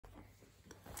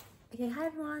Okay, hi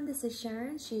everyone, this is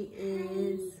Sharon. She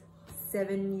is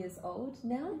 7 years old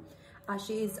now.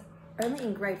 She is only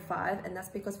in grade 5, and that's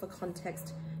because, for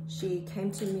context, she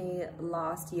came to me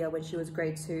last year when she was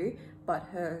grade 2, but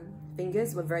her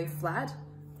fingers were very flat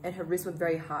and her wrists were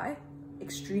very high,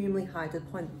 extremely high, to the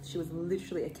point she was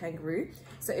literally a kangaroo.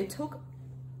 So it took,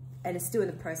 and it's still in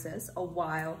the process, a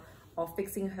while of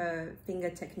fixing her finger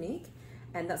technique.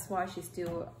 And that's why she's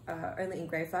still only in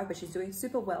grade 5, but she's doing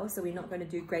super well. So we're not going to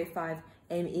do grade 5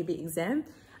 MEB exam.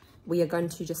 We are going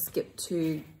to just skip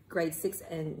to grade 6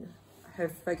 and her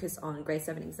focus on grade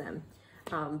 7 exam.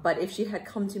 But if she had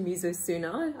come to Muso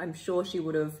sooner, I'm sure she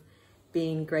would have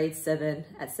been grade 7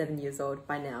 at 7 years old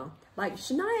by now. Like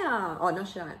Shania, oh not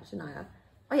Shania.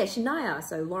 Oh yeah, Shania.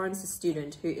 So Lauren's a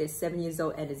student who is 7 years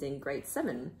old and is in grade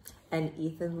 7. And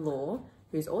Ethan Law,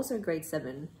 who's also grade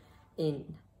 7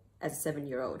 as a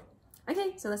 7-year-old.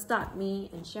 Okay, so let's start me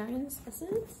and Sharon's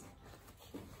lessons.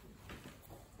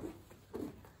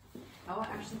 I will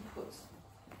actually put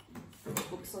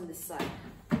books on this side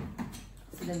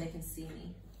so then they can see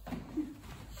me.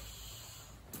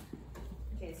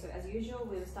 Okay, so as usual,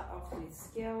 we'll start off with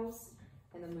scales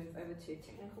and then move over to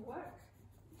technical work.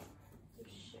 So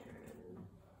Sharon.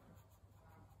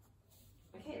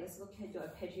 Okay, let's look at your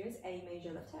arpeggios. A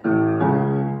major left hand.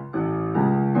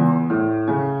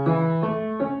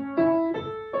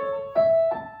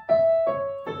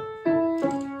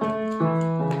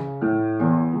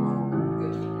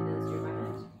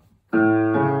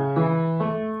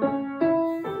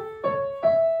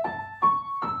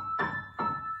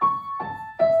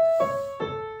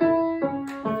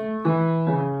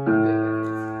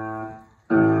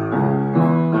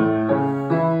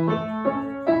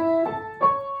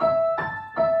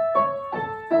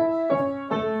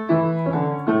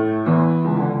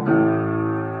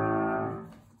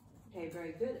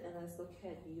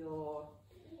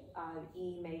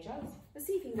 E major. Let's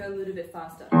see if you can go a little bit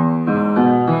faster. 1,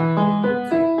 2,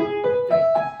 3,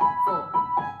 4.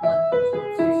 1,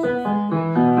 2, 3.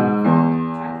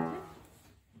 Try that again.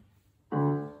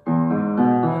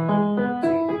 1, 2,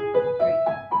 3,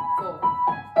 4.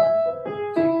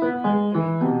 1, 2,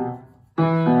 3.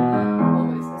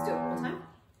 Almost. Let's do it one more time.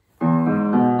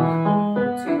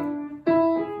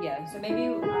 1, 2. Yeah. So maybe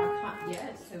can't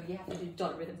yet. So you have to do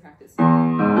dot rhythm practice.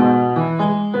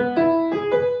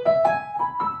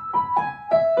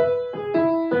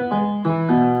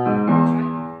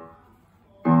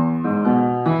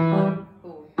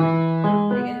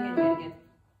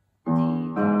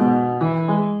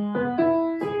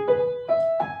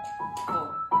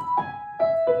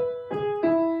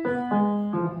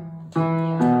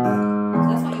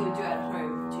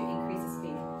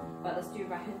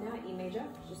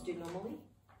 Just do normally.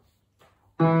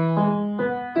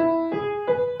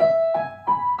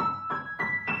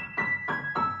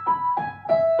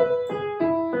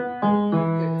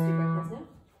 Good, let's do both hands now. 1, 2, 3, 4.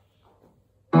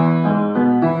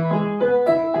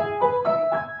 Yeah,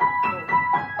 very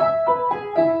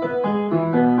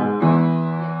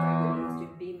good. Let's do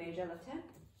B major left hand.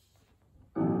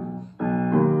 1,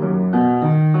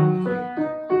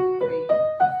 2, 3,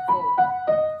 4.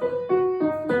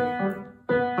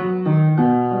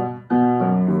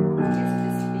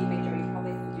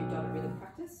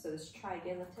 So let's try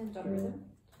again, left hand, dot rhythm.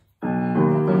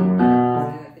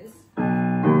 Like this.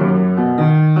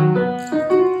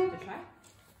 Good try.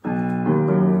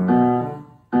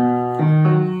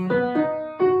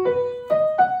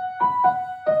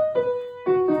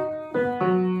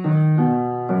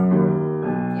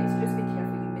 Yeah, so just be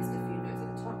careful, you missed a few notes at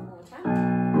the top all the time.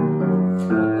 So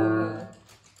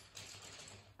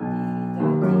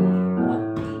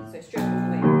straight all the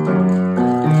way. 1,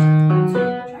 2,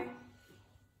 try.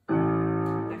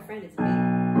 Friend is B. 1,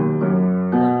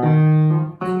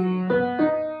 2,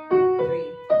 3,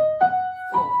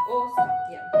 4. Or stop.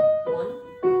 Yeah. 1,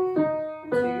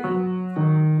 2,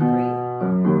 3,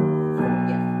 4.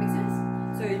 Yeah, makes sense.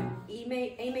 So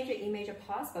A major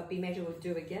pass, but B major we'll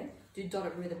do again. Do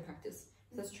dotted rhythm practice.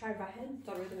 So let's try right hand,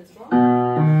 dotted rhythm as well. 1,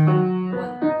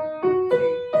 2,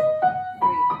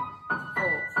 3,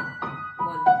 4.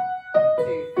 1,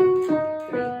 2, 3.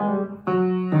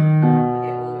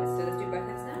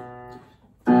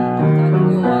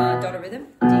 Dotted rhythm.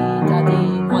 D da D.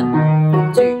 1,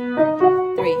 2,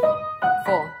 3,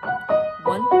 4.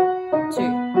 1, 2,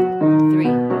 3,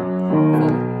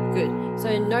 4. Good. So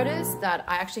notice that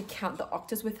I actually count the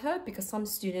octaves with her, because some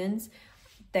students,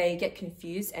 they get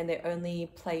confused and they only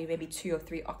play maybe 2 or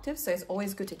 3 octaves. So it's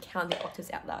always good to count the octaves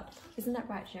out loud. Isn't that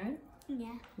right, Sharon?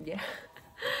 Yeah. Yeah.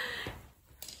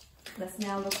 Let's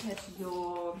now look at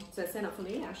your, so stand up for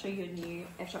me. I'll show you a new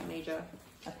F sharp major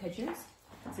arpeggios.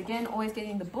 So again, always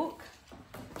getting the book.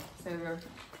 So we're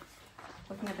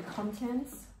looking at the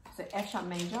contents. So F sharp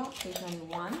major, page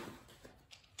 91.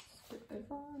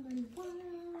 Flip over 91.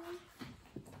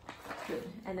 Good.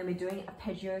 And then we're doing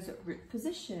arpeggios root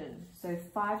position. So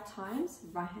 5 times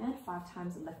right hand, 5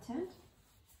 times left hand.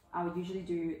 I would usually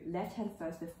do left hand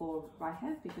first before right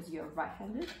hand because you're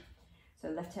right-handed. So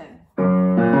left hand.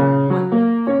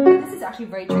 1. This is actually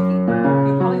very tricky. You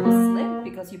probably will slip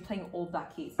because you're playing all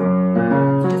black keys. So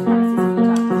just practice this a few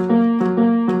times.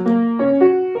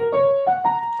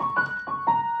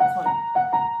 This one.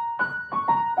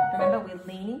 Remember, we're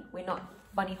leaning. We're not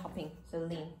bunny hopping. So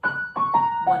lean.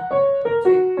 1, 2,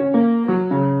 3, 4.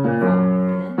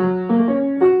 And then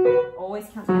 1. Always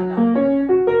counting it down.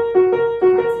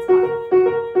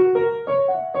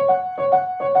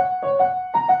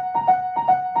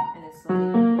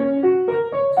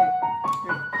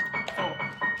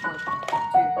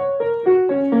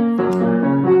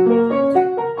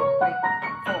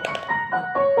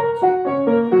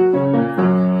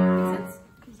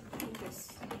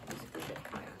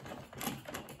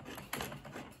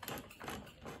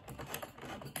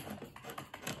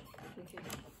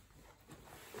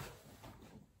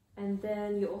 And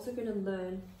then you're also going to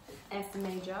learn F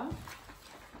major.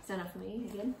 Stand up for me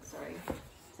again, sorry.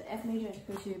 So F major,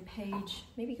 go to page,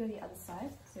 maybe go to the other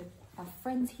side, so our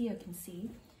friends here can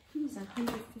see. So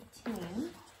 115.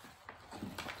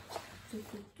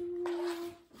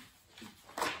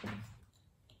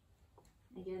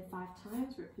 Again, 5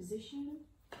 times, root position.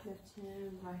 Left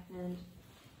hand, right hand,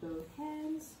 both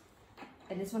hands.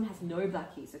 And this one has no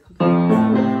black keys, so completely.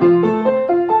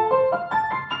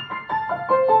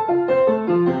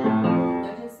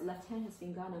 Notice left hand has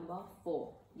finger number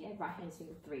 4. Yeah, right hand is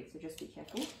finger 3. So just be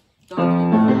careful. Don't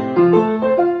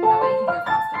that way you can go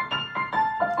faster.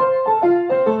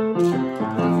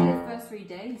 Usually the first 3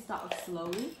 days, you start off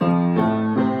slowly. The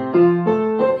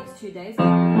next 2 days,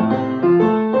 and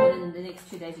then the next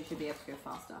 2 days you should be able to go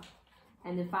faster.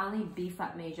 And then finally B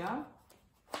flat major.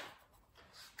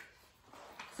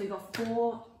 So you got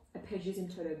 4 arpeggios in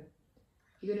total.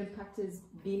 You're going to practice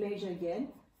B major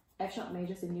again. F sharp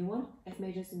major is a new one, F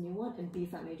major is a new one, and B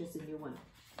flat major is a new one.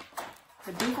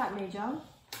 So B flat major,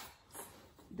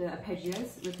 the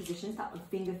arpeggios, the position start on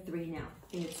finger 3 now,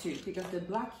 finger 2, because the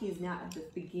black key is now at the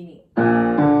beginning. So 2,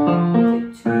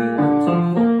 1, 2, 4.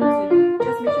 So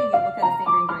just make sure you look at the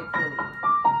fingering very clearly.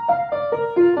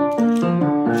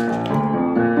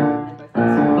 And both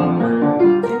hands.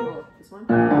 1, 2, or this one.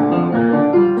 1,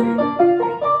 2,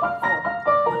 3, 4.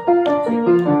 1, 2,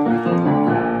 3,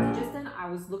 4. So just then I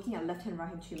was looking at left hand, right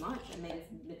hand too much and made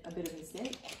a bit of a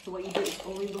mistake. So what you do is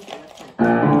only look at left hand.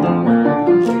 1,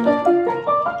 2, 3, 4.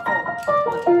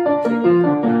 1, 2, 3,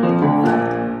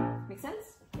 4. Make sense?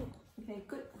 Okay,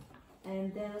 good.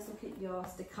 And then let's look at your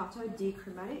staccato D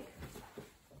chromatic.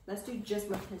 Let's do just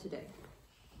left hand today.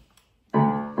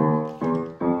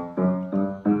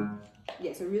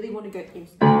 Yeah, so really want to go into the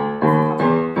staccato.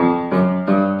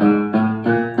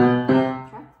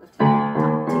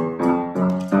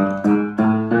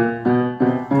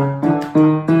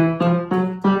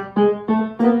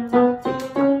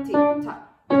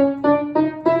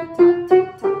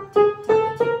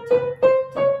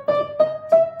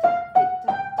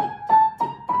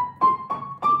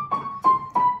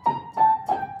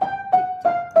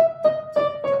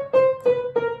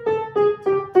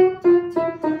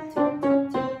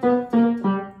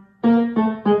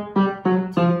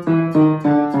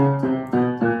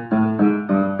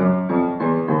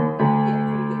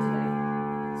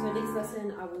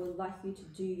 To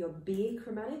do your B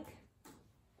chromatic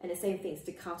and the same thing,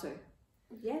 staccato.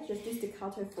 Yeah, just do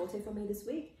staccato forte for me this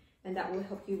week and that will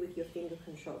help you with your finger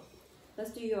control.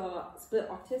 Let's do your split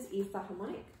octaves, E flat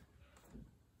harmonic.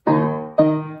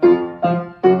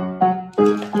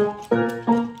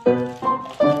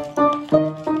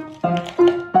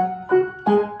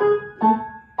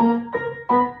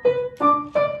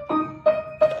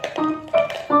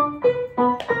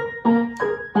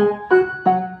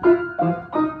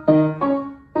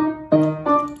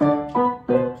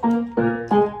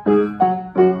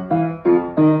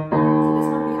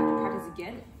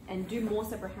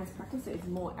 Separate hands practice so it's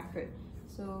more accurate.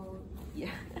 So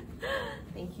yeah,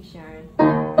 thank you, Sharon.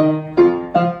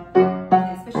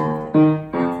 Okay, especially with the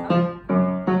hands up.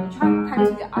 And try to practice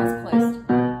with your eyes closed.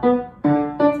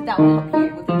 So that will help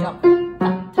you with the jump. And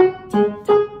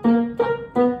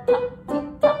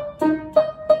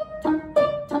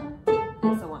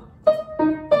so on.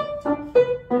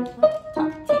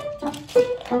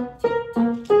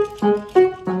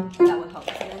 That will help.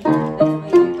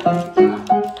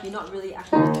 You're not really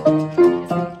actually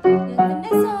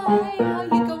Vanessa, hey, how are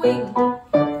you?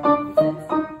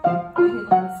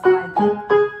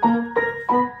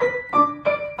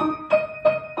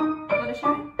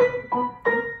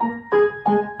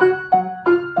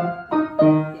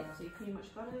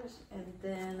 And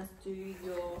then let's do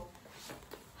your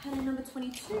hand number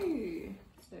 22.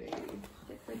 So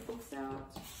get the books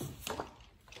out.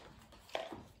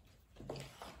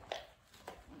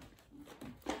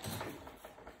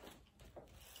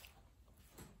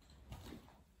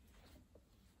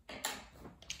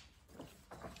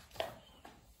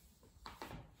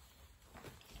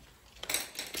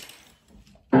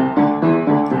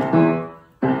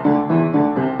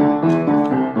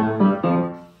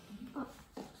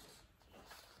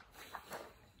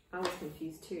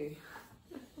 Confused too.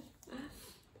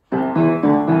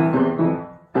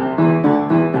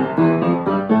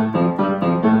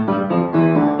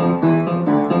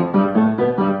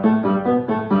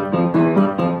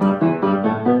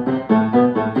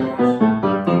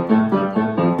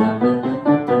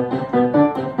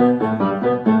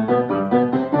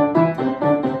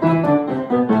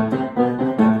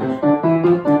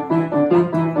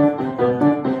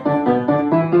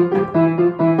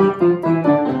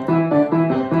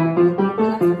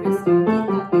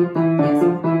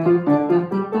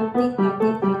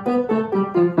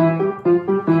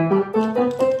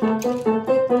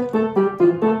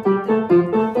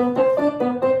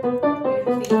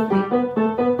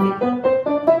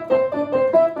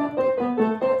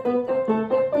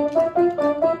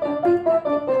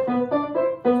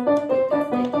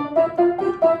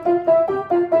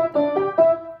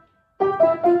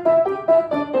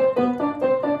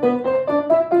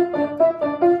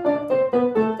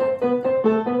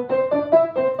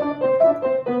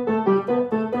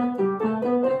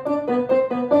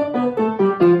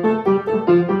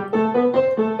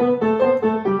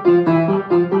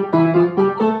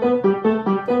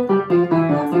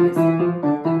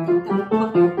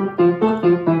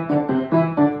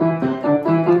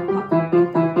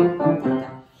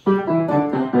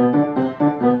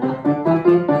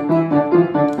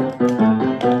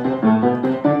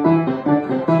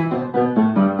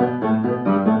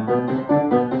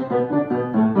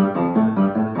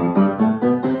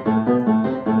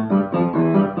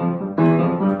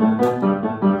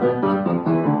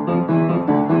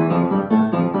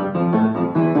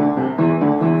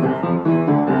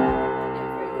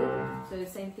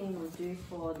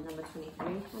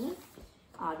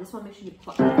 This one, make sure you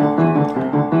pluck it.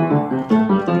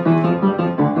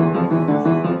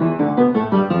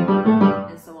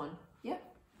 And so on. Yep.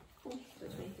 Cool. So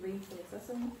 23 for this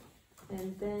lesson.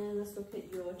 And then let's look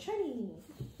at your training.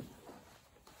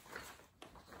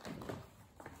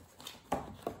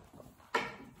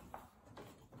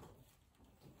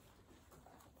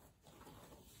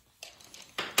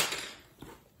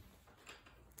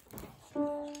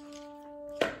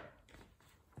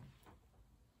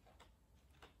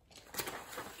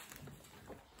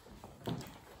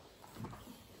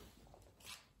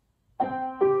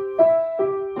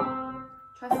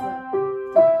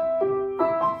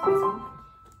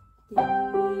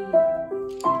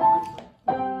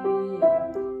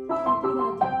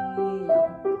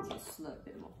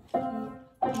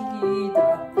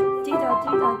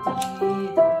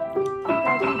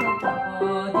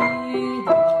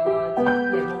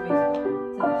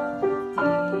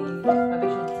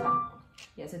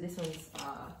 Yeah, so this one's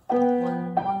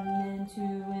 1, 1 and 2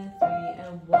 and 3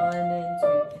 and 1 and 2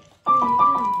 and 3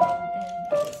 and 1 and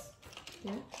this.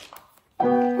 Yeah.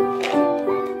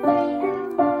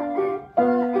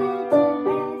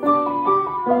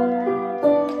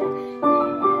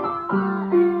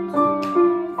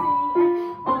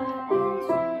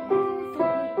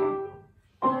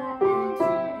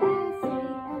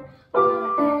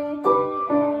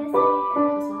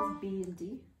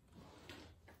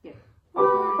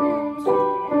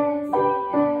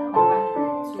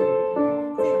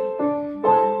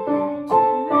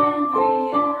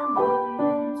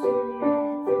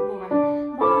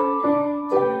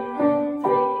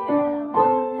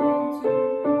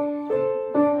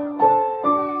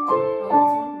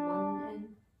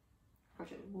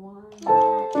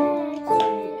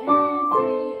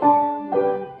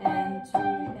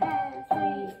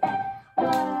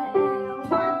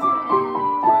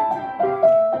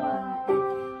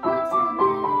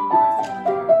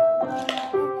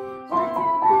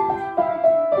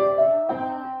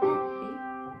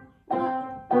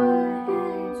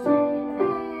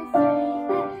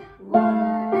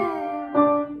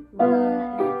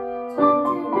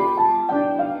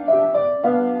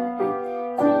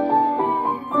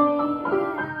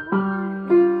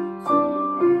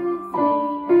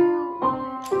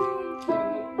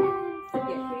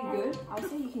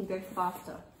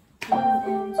 Faster. 1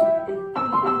 and 2 and 3 and 1 and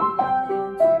 2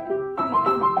 and 3 and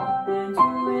 1 and 2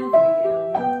 and 3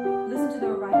 and 1. Listen to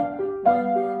the right. 1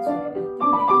 and 2 and 3 and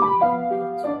 1.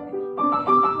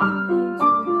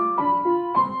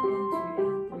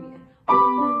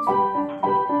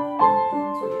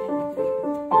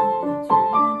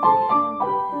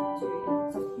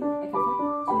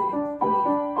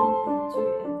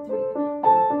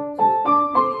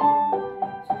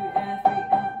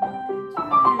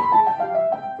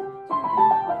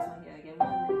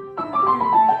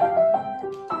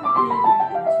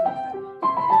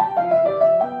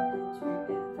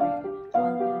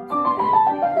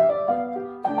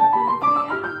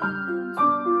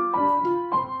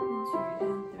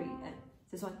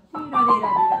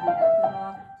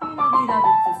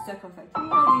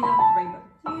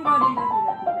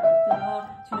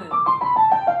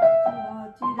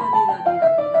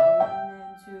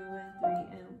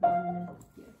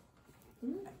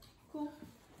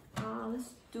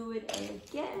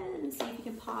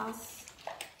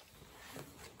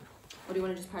 you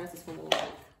want to just practice this for one more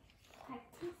week?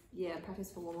 Practice? Yeah,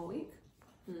 practice for one more week.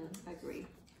 I agree.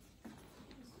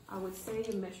 I would say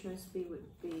your measurement speed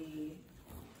would be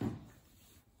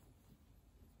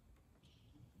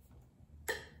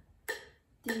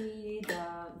D,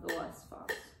 da, less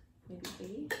fast. Maybe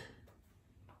B.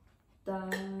 Da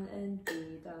and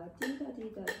D, da, D, da,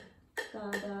 D, da, da,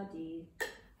 da, D.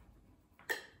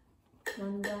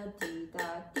 Dan, da, D,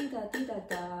 da, D, da, D, da,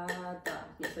 da, da.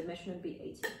 Yeah, so measurement be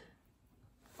 80.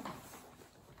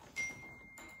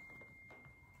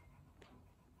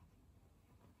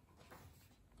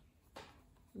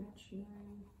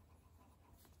 Metronome,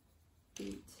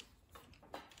 beat.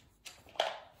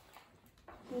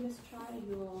 Okay, let's try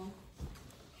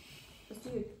let's do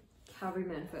your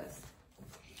cavalryman first,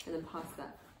 and then pass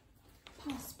that.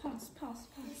 Pass.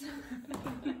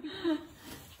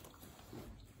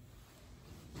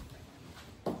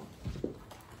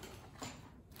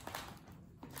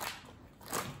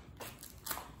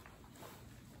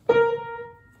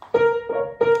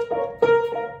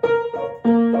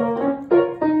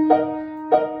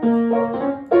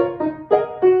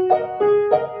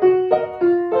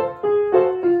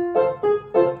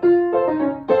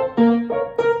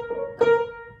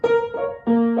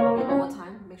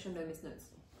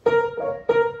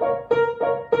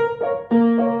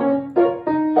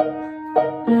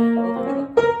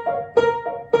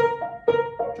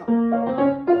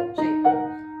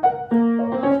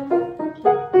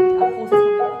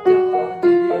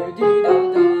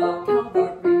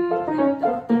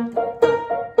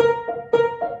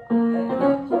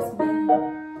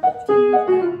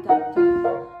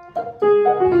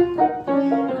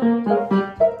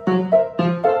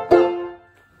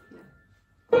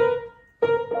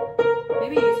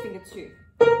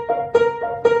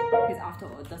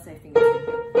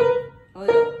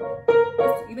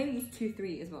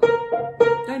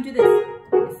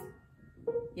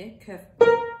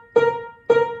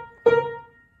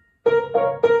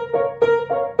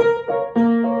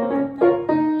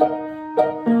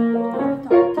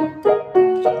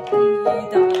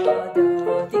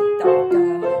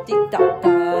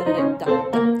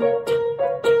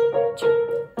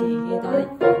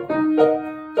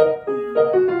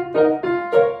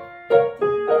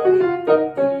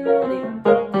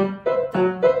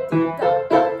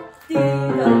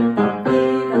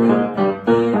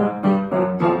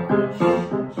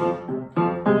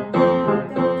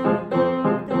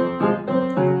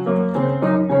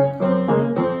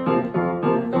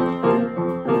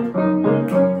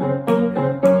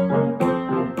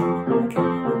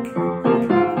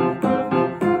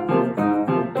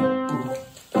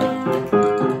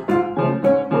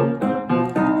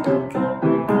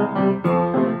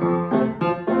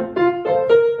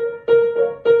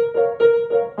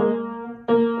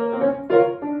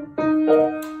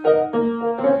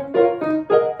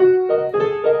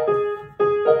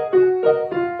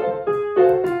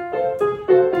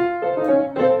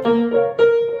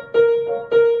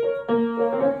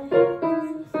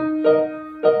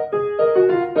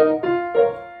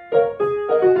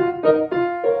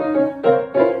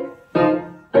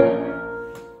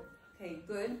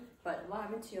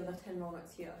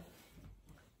 Here.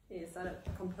 Yeah, started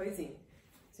composing.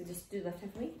 So just do left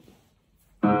hand for me.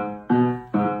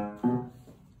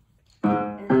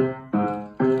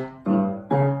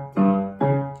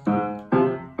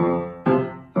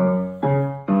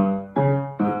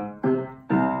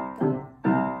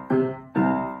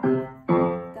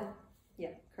 Yeah,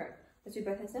 correct. Let's do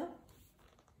both hands now.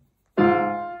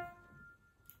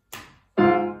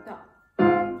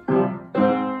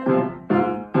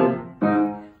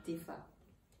 D flat.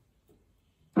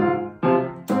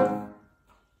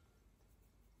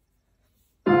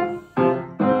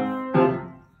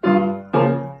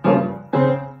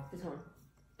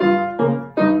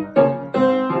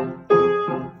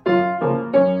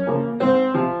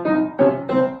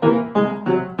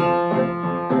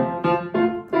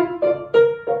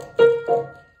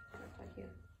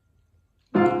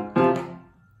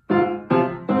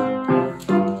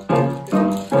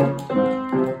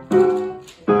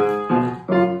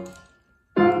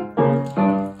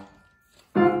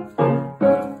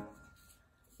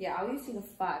 Yeah, I'll use the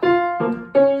 5,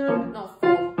 not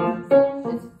 4.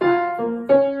 It's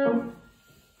 5,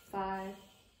 5,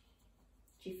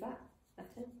 G flat,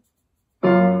 left hand.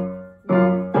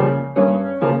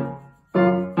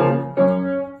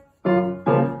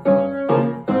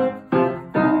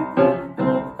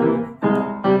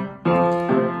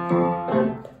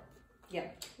 Yeah,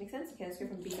 makes sense? Okay, let's go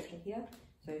from B section here.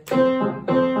 So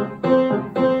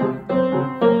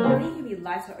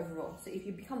lighter overall. So if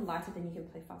you become lighter, then you can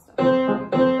play faster.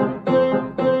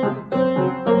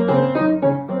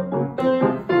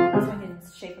 I can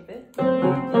shake a bit.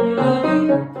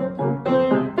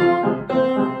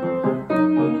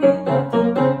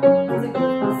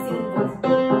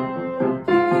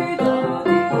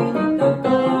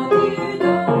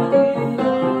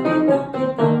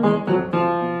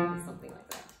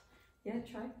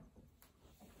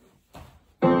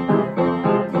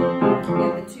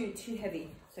 Too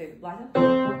heavy, so lighter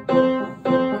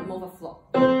and more of a flop.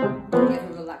 You have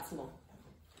to relax more.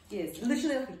 Yeah, it's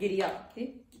literally like a giddy up.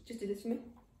 Okay, just do this for me.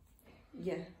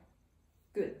 Yeah,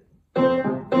 good.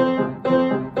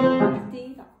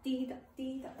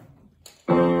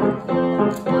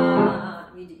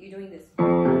 You're doing this.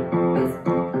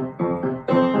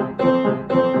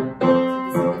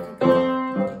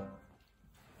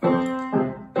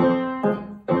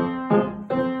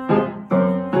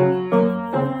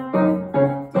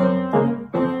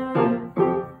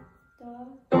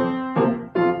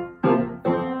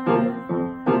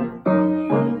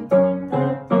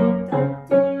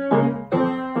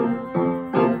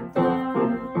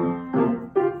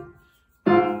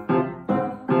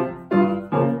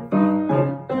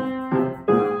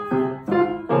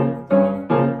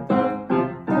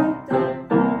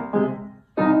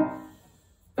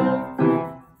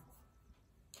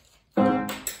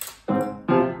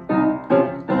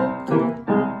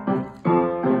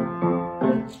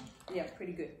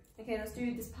 Okay, let's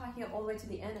do this part here all the way to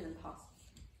the end and then pass.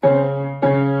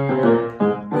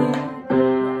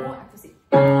 More accuracy.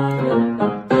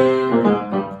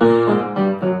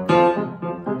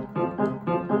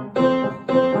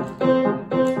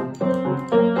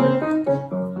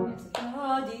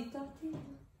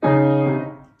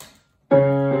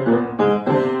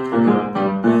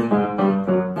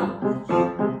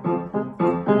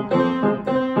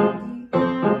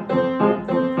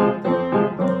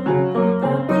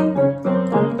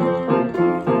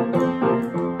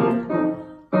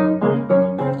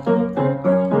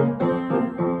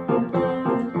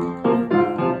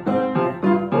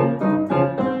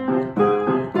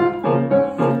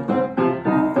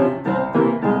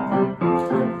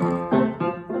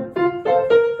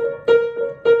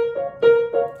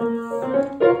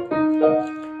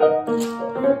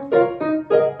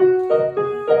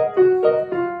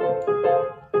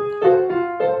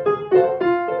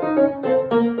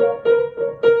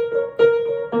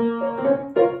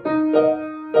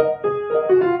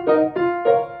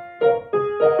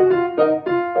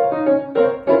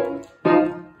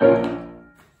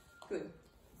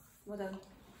 Well done.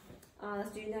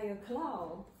 Let's do now your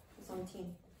Kuhlah song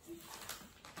team.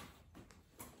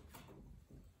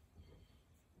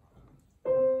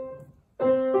 Your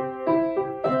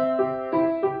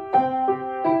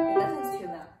left hand's too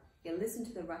loud. Yeah, listen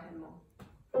to the right hand more.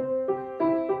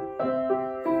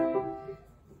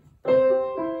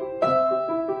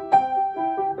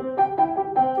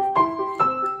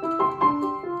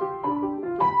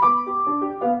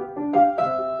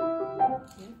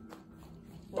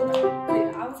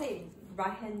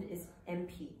 Right hand is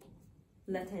MP,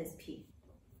 left hand is P.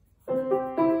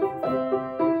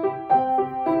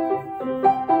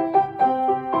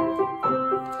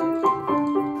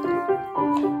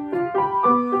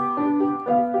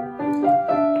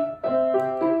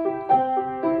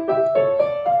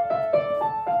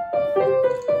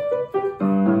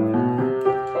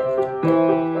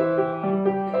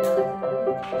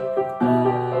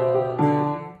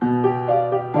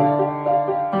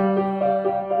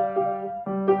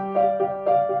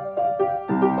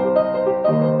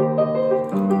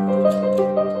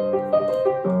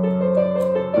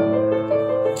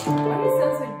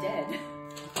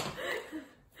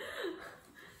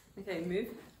 Okay, move.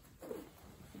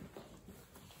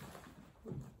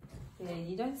 Yeah,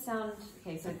 you don't sound...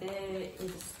 Okay, so there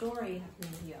is a story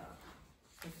happening here.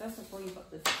 So first of all, you've got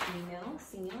this female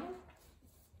singer.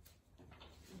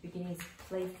 The beginning is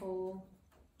playful,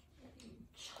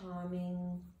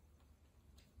 charming,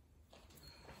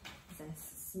 then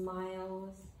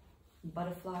smiles,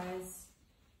 butterflies.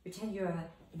 Pretend you're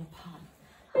in a pond.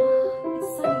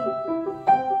 It's sunny.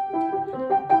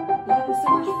 You're having so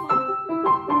much fun.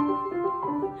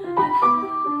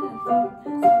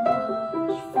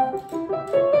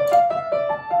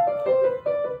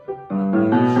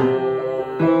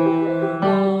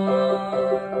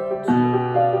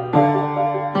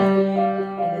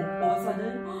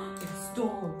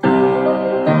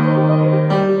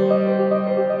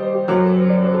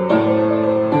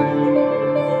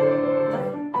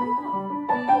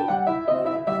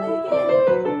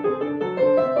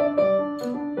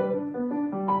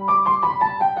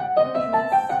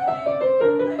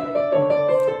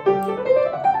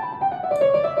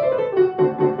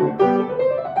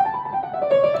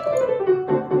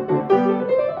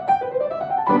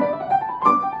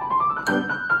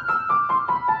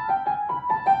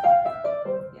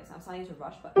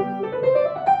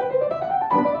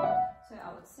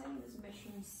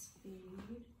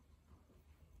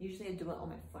 Usually I do it on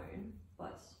my phone,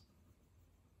 but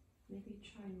maybe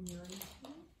try 90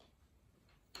 for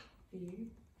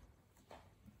you.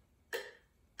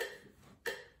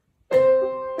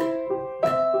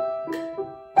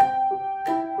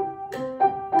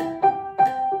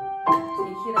 So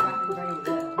you hear the right hand very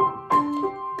well.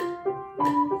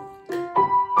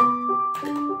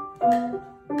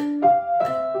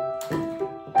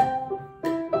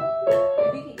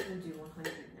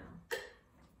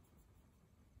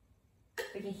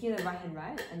 You can hear the right hand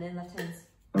right, and then left hand's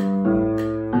 3,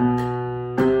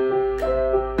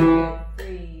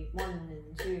 1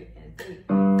 and 2 and 3,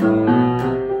 4, 1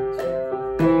 and 2,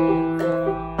 3 and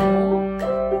 4,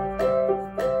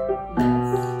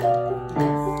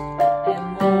 less, and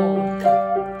more.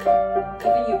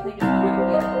 Even you play the right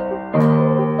here.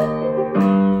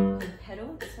 You can pedal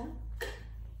this one.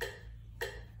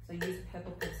 So use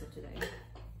purple pencil today.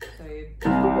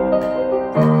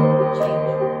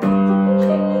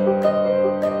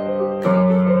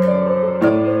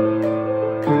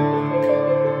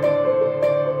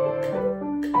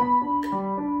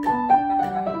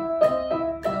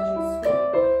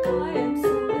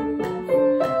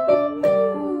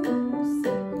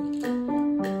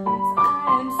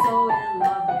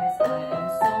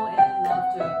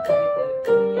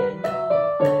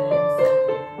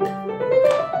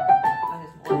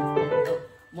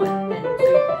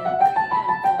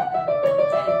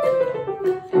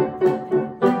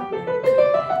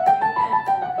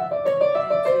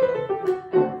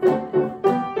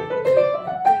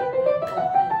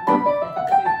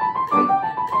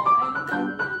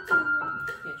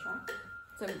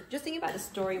 So just think about the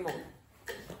story more.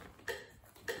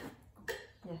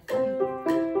 Yeah.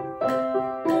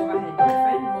 More right hand, my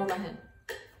friend, more right hand.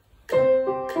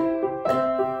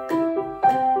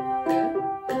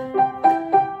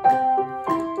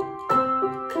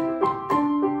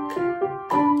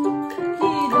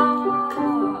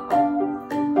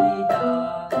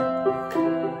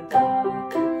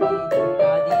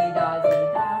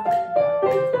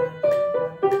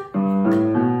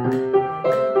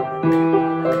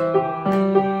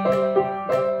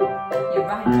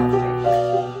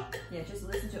 Yeah, just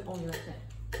listen to only left hand.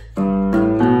 You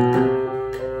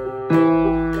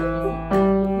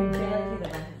can barely hear the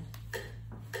right hand.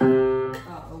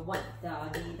 1 da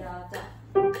dee da da.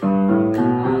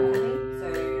 Okay, so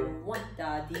 1 da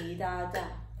dee da da.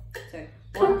 So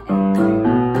 1 and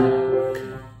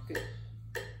 2. Good.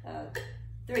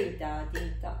 3 da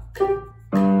dee da.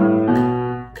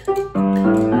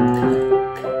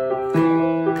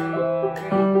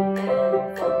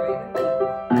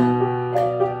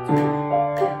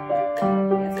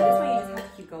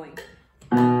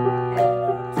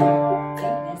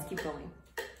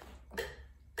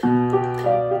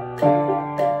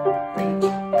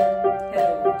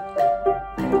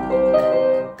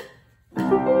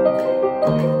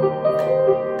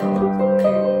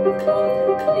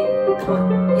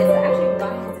 Yes, actually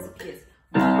right hand disappears.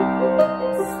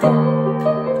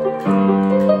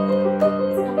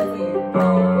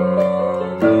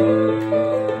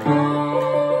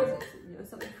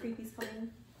 Something creepy is coming.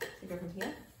 So go from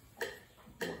here.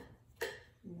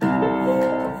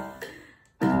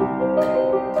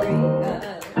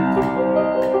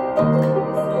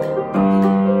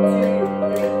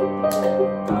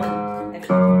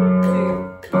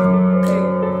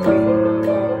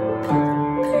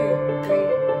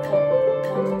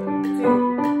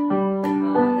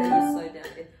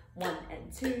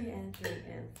 2 and 3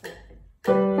 and 4 and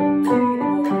 2 and more.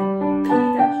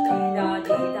 Dee da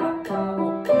dee da da da,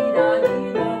 dee da dee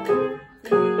da da,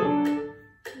 dee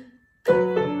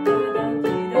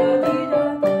da dee da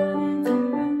da,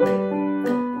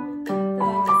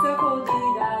 circle dee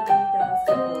da dee da,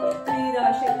 circle dee da,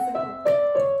 shape the circle.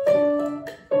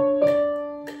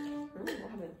 What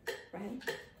happened? Right hand.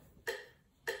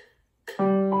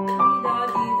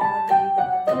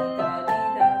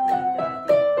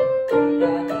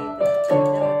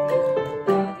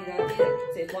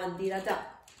 One dee da da,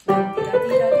 one dee da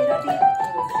dee da dee da dee.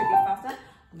 Oh, it should be faster.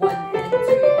 1 and 2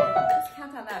 and just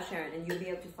count out loud, Sharon, and you'll be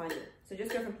able to find it. So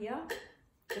just go from here,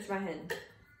 just right hand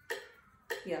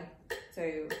here. So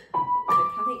the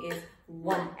counting is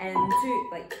 1 and 2,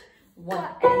 like 1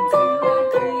 and 2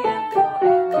 and 3 and 4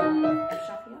 and 1. F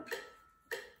sharp here.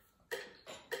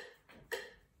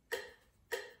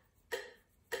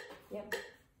 Yep.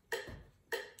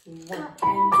 1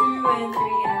 and 2 and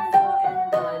 3 and 4 and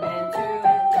 1 and 2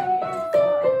 and 3 and 4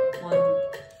 and 1.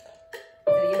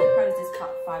 So you have to practice this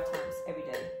part 5 times every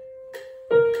day.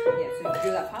 Yeah, so do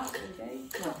that part every day.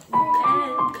 1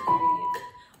 and 2.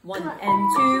 1 and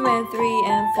 2 and 3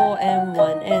 and 4 and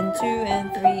 1 and 2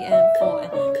 and 3 and 4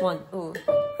 and 1. Ooh. 2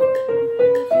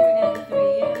 and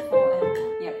 3 and 4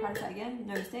 and yeah, practice that again.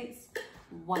 No mistakes.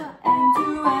 1 and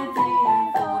 2 and 3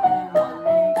 and 4 and 1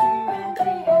 and 2 and 3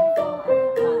 and 4 and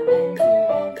 1 and 2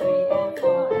 and 3 and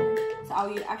 4 and so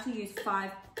I'll actually use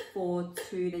 5, 4,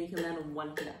 2. Then you can land on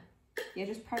 1 here. Yeah,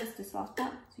 just practice this last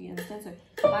part so you understand. So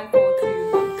 5, 4,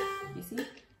 2, 1. You see?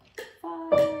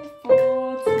 5,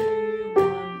 4, 2,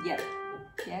 1. Yeah.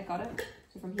 Yeah, got it.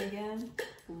 So from here again.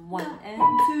 1 and 2.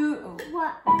 Oh.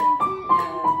 Yeah,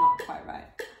 not quite right.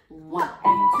 1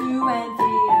 and 2 and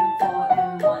 3 and 4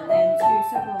 and 1 and 2.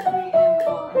 Circle 3 and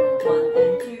 4 and 1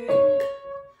 and 2.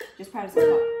 Just practice this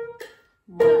part.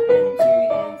 1 and 2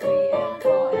 and 3 and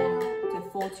 4 and so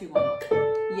 4, 2, 1.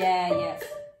 Yeah, yes.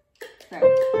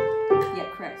 Correct. Yeah,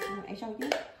 correct. So A sharp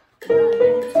again. 1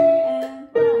 and 2 and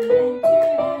 1 and 2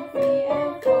 and 3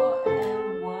 and 4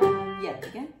 and 1. Yeah,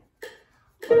 again.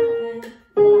 1 and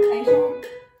A sharp.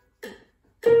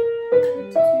 2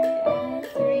 and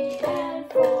 3 and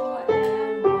 4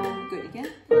 and 1. Good again.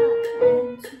 1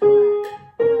 and 2.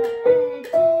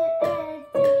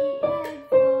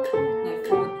 No,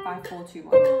 4, 5, 4, 2,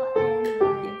 1.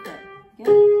 Yeah, correct.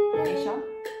 Again. A sharp.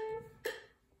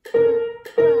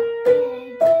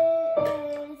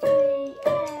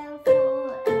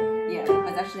 Yeah,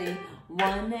 it's actually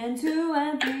 1 and 2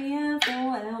 and 3 and 4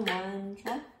 and 1.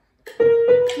 Try. 2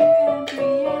 and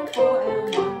 3 and 4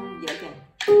 and 1. Yeah, again.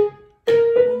 1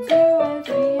 2 and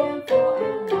 3 and 4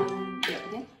 and 1. Yeah,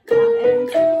 again. 1 and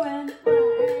 2 and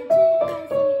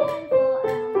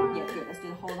yeah, good. Let's do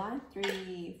the whole line.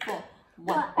 3, 4.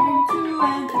 1 and 2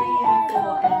 and 3 and 4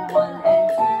 and 1 and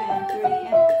 2 and 3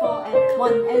 and 4 and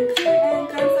 1 and 2 and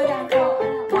go slow down 4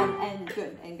 and 1 and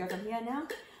good. And go from here now.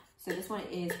 So this one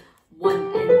is 1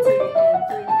 and 2 and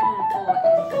 3 and 4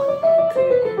 and 1 and 2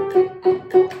 and 3 and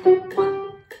 4 and 1.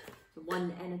 So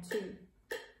 1 and a 2.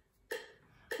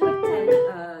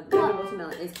 And the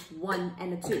watermelon is 1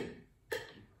 and a 2.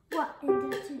 What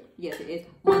and the 2? Yes, it is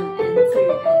 1 and 2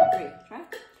 and 3. Try.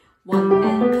 1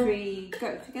 and 3. Go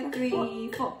together.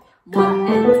 3, 4. 1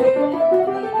 and 2 and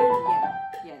 3 and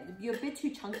yeah. You're a bit too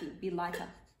chunky. Be lighter.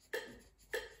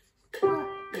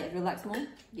 Yeah, relax more.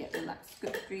 Yeah, relax.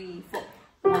 Good. 3, 4.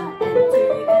 1 and 2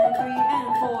 and 3 and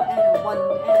 4 and 1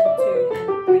 and 2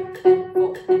 and 3 and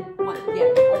 4 and 1. Yeah,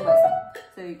 almost.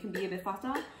 So you can be a bit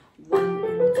faster. 1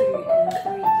 and 2 and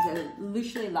 3. So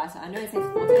loosely lighter. I know it says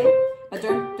forte, but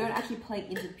don't actually play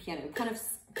into the piano. Kind of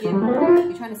skim.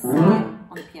 You're trying to skim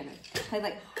on the piano. Play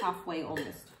like halfway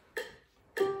almost.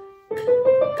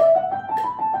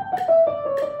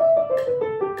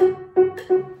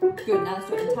 Good. Now let's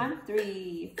do it in time.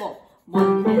 3, 4. 1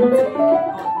 and 2 and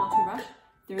not too rush.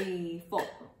 3, 4.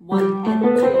 1 and 2.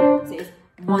 So it's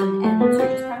 1 and 2.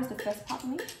 Just practice the first part for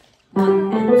me.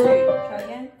 1 and 2. Try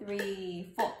again.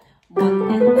 3, 4. 1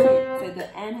 and 2. So the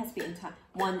and has to be in time.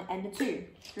 1 and 2.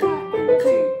 3 and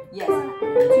 2. Yes. 2.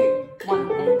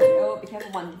 1 and 2. Oh, be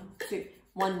careful. 1, 2.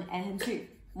 1 and 2.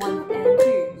 1 and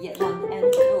 2. Yeah. 1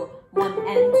 and 2. Oh. 1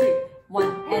 and 2. 1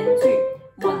 and 2.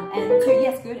 1 and 2.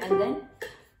 Yes. Good. And then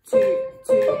 2,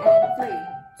 2 and 3.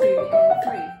 2 and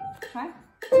 3. Try.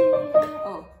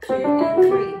 Oh, 2 and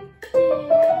 3.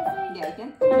 Yeah,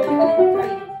 again. 2 and 3.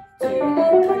 2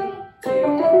 and 3. 2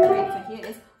 and 3. So here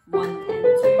is 1 and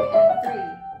 2 and 3.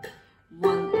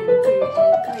 1 and 2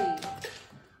 and 3.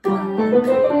 1 and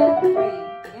 2 and 3.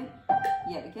 Again.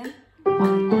 Yeah, again. 1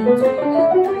 and 2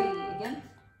 and 3. Again.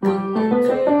 1 and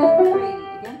 2 and 3.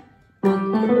 Again. 1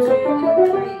 and 2 and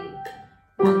 3.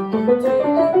 1 and 2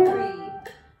 and 3.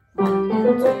 1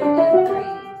 and 2 and 3.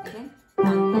 Again.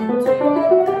 1 and 2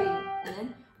 and 3. And then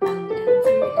 1 and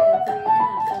 2 and 3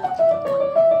 and 4 and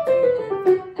 1 and 2 and 3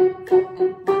 and 4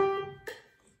 and 1.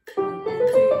 1 and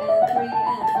 2 and 3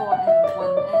 and 4 and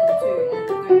 1 and 2 and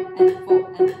 3 and 4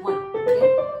 and 1.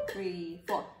 Again. 3,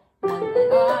 4. 1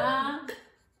 and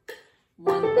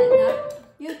 1 and no.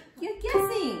 You're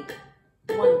guessing.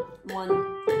 1.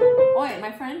 Oi,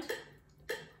 my friend.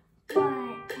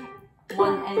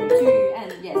 1 and 2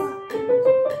 and yes.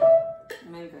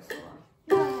 Maybe go slower.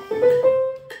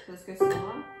 So let's go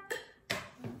slower.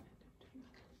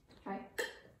 Right.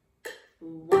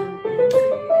 1 and 2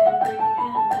 and 3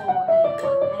 and 4 and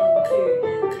 1 and 2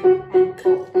 and 3 and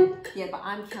 4 and yeah, but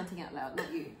I'm counting out loud,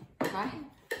 not you. Right?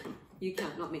 You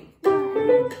count, not me.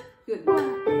 Good.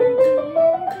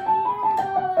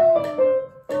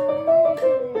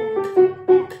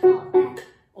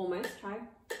 Almost. Try.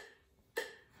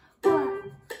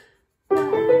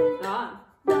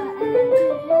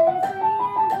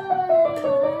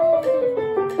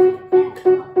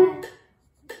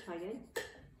 Try again.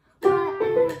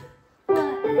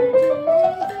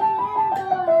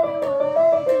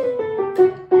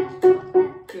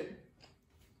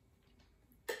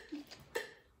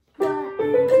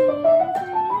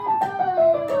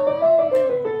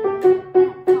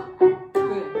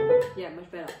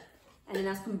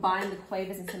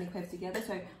 quavers and semiquavers together.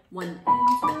 So 1 and 2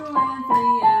 and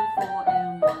 3 and 4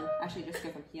 and 1. Actually, just go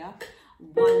from here.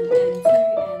 1 and 2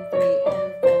 and 3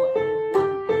 and 4 and 1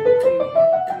 and 2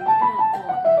 and 3 and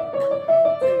 4 and 1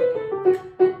 and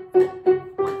 2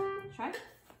 and 1. Try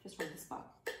just from this part.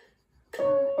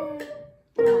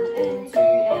 1 and 2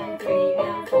 and 3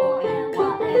 and 4 and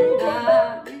 1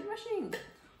 and you're rushing.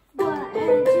 1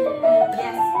 and 2 and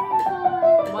yes.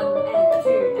 1 and 2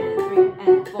 and 3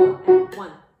 and 4 and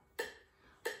 1.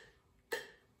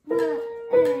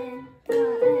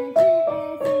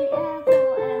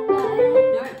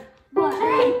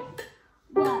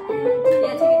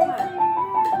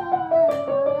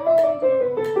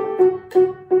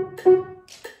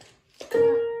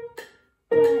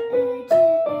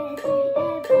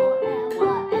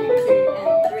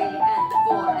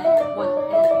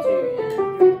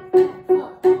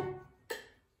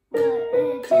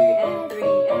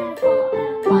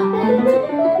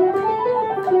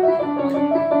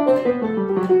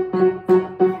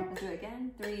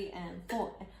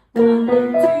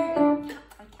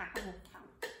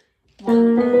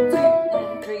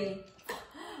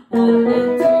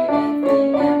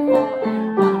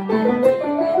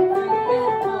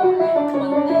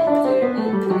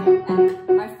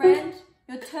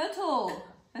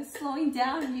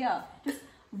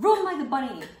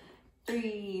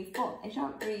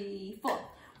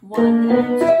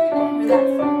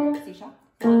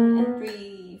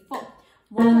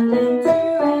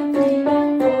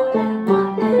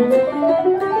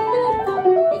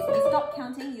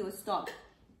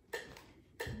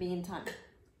 Be in time.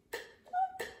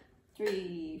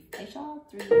 3, A sharp,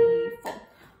 3, 4.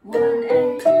 1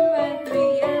 and 2 and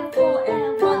 3 and 4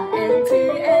 and 1 and 2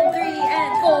 and 3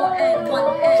 and 4 and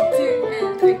 1 and 2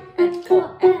 and 3 and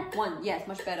 4 and 1. Yes,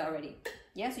 much better already.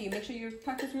 Yeah, so you make sure you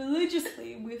practice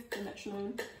religiously with the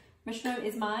metronome. Metronome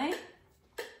is my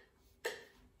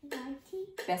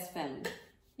best friend.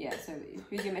 Yeah, so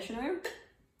who's your metronome?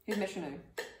 Who's metronome?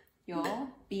 Your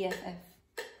BFF.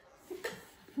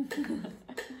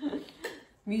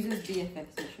 Muso's BFF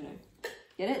metronome.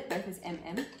 Get it? Both is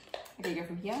MM. Okay, go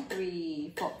from here.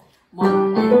 3, 4.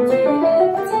 1 and 2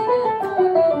 and 3 and 4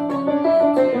 and 1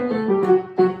 and 2 and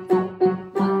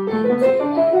 1 and 2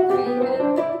 and 3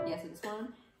 and yeah. So this one.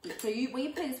 So when you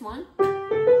play this one,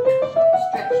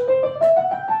 stretch,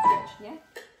 yeah.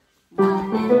 1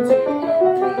 and 2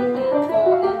 and 3 and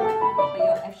 4 and but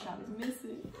your F sharp is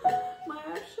missing. My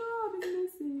F sharp is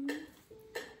missing.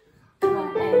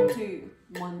 1 and 2,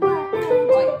 1.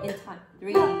 Wait, in time.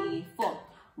 3, 4.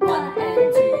 1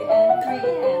 and 2 and 3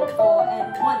 and 4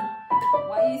 and 1.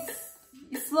 Why are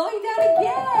you slowing down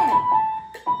again?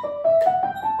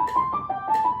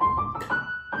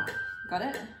 Got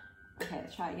it? Okay,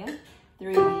 let's try again.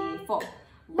 3, 4.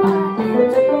 1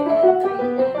 and 2 and 3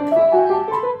 and 4 and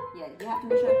yeah, you have to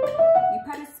make sure you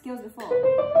practice skills before.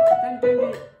 Don't do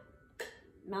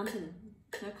mountain,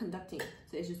 no conducting.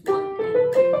 So it's just 1 and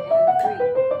 2 and 3.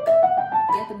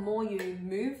 Yeah, the more you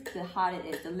move, the harder it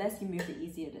is. The less you move, the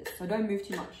easier it is. So don't move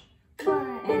too much.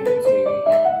 1 and 2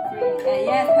 and 3.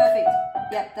 Yes, perfect.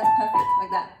 Yep, that's perfect.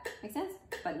 Like that. Make sense?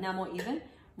 But now more even.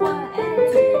 1 and 2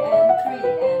 and 3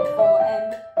 and 4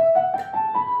 and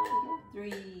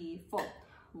 3, 4.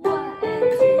 1 and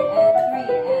 2 and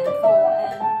 3 and 4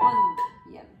 and 1.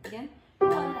 Yeah, again.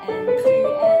 1 and 2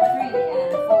 and 3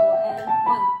 and 4 and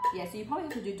 1. Yeah, so you probably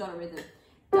have to do dot rhythm.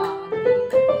 Da, dee,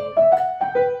 dee.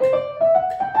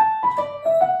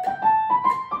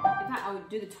 I would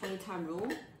do the 20-time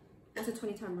rule. What's the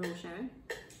 20-time rule, Sharon?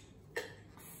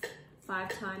 5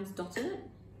 times dotted it.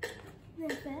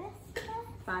 Reverse.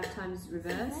 5 times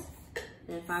reverse.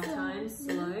 And then 5 times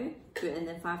slow. Good. And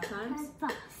then 5 times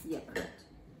fast. Yeah, correct.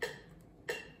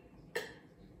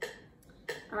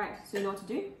 Alright, so you know what to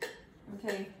do?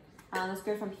 Okay. Let's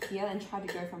go from here and try to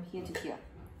go from here to here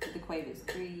with the quavers.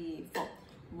 3, 4.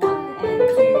 1 and 2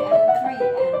 and 3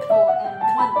 and 4 and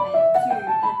 1 and 2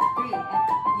 and 3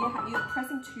 and you're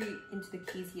pressing 2 into the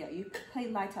keys here. You play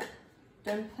lighter.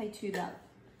 Don't play too loud.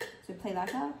 So play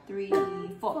lighter. 3,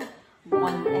 4.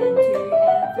 1 and 2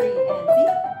 and 3 and see?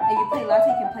 And you play lighter,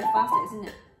 you can play faster, isn't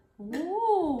it?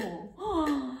 Ooh.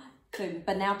 So,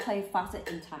 but now play faster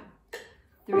in time.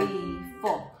 3,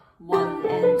 4. 1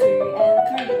 and 2 and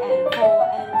 3 and 4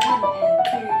 and 1 and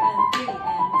 2 and 3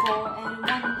 and 4 and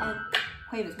 1 and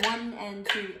quavers 1 and 2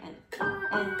 and 2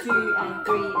 and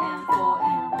 3 and 4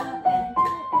 and 1 and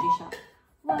G sharp.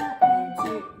 1 and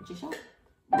 2 G sharp.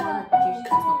 1 G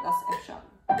sharp. That's F sharp.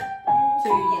 2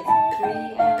 yes. 3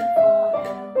 and 4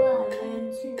 and 1 and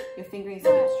 2. Your fingering is a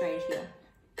bit strange here.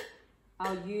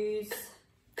 I'll use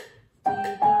dee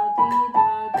da dee da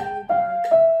dee da.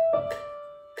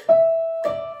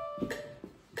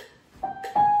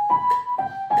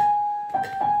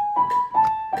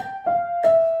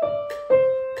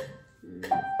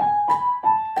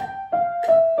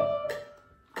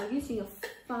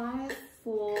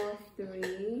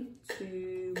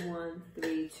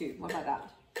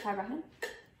 Try right hand.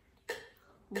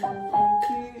 1 and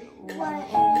 2, 1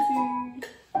 and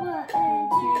 2, 1 and and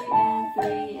 2 and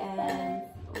 3 and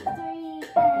 3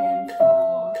 and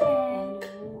 4 and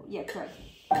yeah, correct.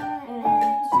 1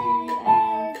 And 2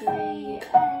 and 3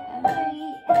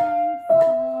 and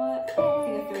 4.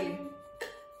 Finger 3.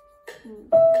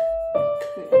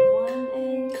 Good. 1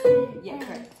 and 2. Yeah,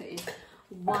 correct. So it's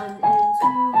 1 and 2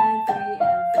 and 3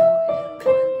 and 4 and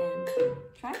 1 and 2.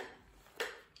 Try.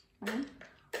 1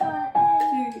 2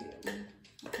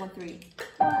 1 3.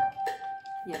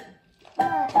 Yeah. 2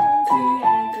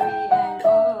 and 3 and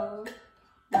oh.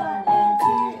 1 and 2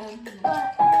 and 2 oh.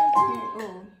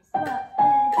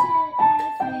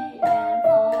 3 and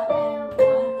 4 and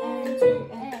 1 and 2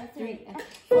 and 3 and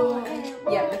 4 and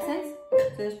yeah, makes sense?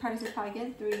 So let's practice this part again.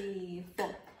 3 4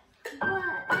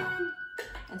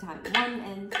 and time. 1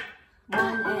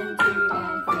 and 2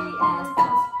 and 3 and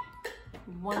bounce.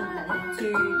 1 and 2,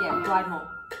 yeah, glide more.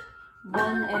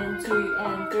 1 and 2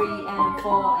 and 3 and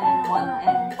 4 and 1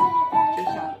 and G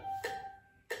sharp.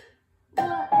 2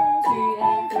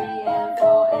 and 3 and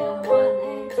 4 and 1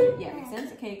 and 2. Yeah, makes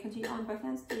sense. Okay, continue on both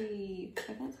hands. 3,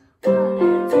 both hands. 1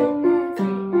 and 2,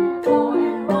 3, 4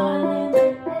 and 1 and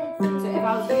 2. So if I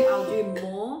was you, I'll do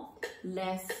more,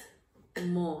 less,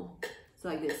 more. So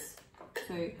like this.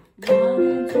 So 1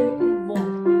 and 2 and more.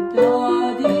 Da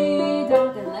dee da.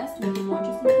 Then less to make it more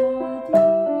interesting. Da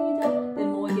dee da. Then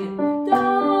more again. Da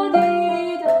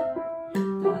dee da.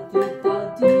 Da dee da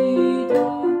dee da.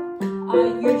 Are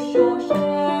you sure,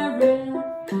 Sharon?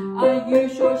 Are you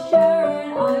sure, Sharon?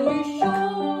 Are you sure?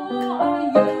 Are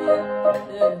you?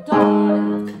 Da. And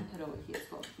I'll put it over here as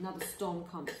well. Now the storm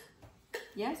comes.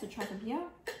 Yeah. So try from here.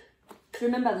 So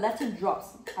remember, left hand drops.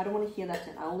 I don't want to hear left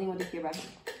hand. I only want to hear right hand.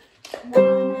 1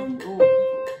 and oh,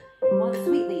 1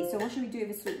 sweetly. So what should we do if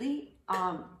it's sweetly?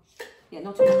 Yeah,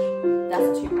 not too much.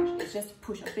 That's too much. It's just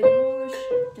push a bit, push.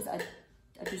 Just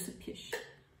a push.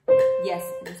 Yes,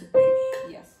 just a push.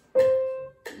 Yes.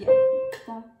 Yeah.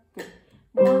 Da, good.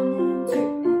 1 and 2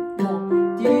 and more.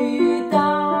 Dee da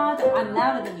da. I'm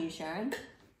louder than you, Sharon.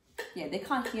 Yeah, they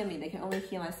can't hear me. They can only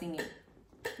hear my singing.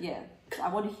 Yeah. So I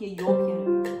want to hear your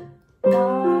piano. Da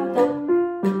da.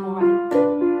 More right.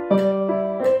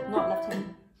 Not left hand.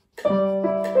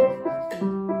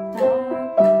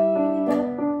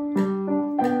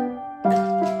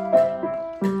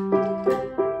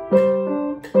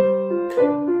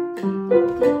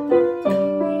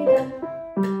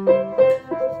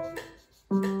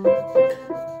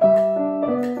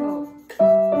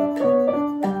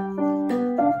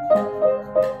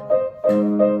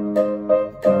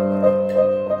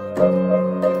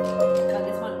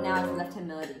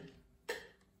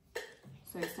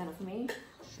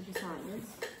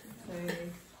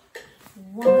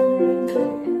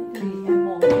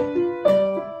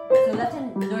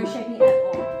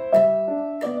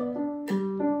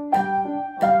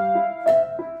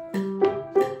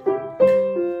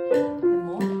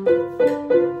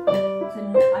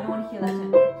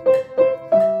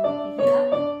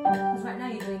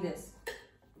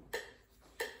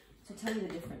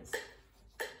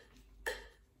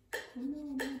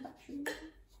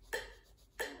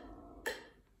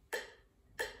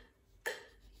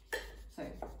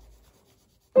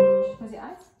 Close your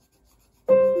eyes.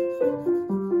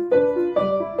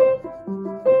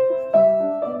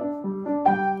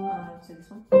 So this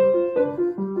one.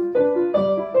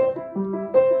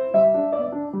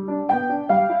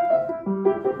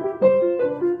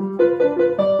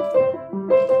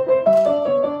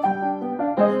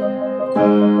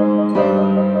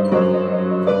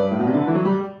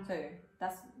 So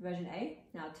that's version A.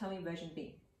 Now tell me version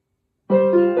B.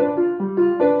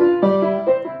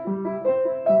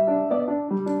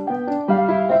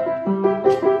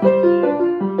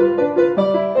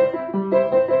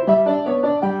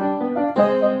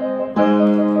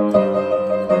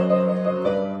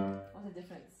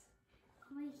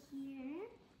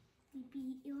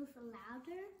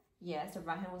 Yes, the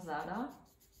right hand was louder.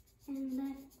 And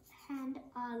left hand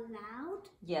are loud.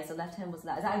 Yes, the left hand was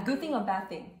loud. Is that a good thing or bad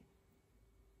thing?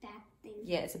 Bad thing.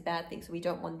 Yeah, it's a bad thing, so we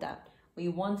don't want that. We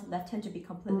want left hand to be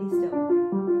completely still.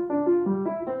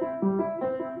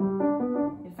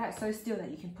 In fact, so still that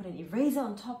you can put an eraser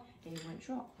on top and it won't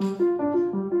drop.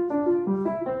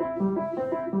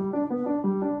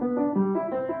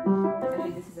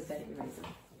 Actually, this is a better eraser.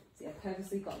 See, I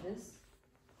purposely got this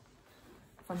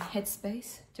from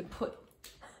Headspace to put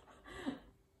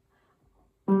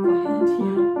my hand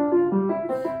here.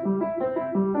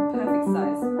 Perfect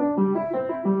size.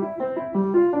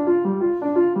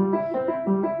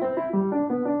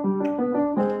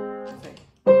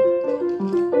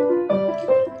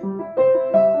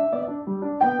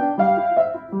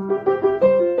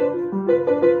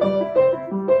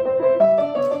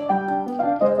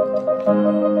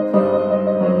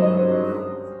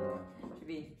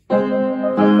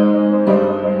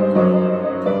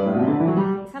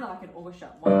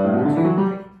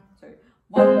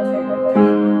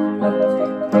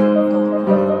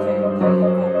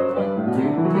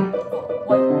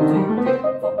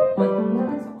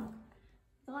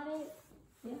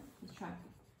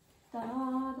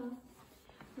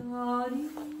 But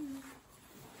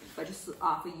just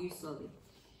for you slowly.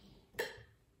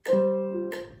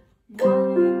 1, 2,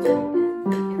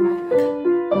 and right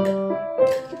over.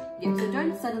 Yeah, so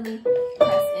don't suddenly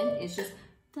press in, it's just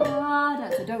da da.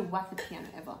 So don't whack the piano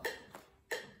ever.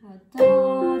 Da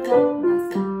da,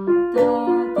 nicely. Da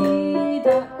dee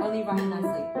da. Only right hand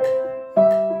nicely.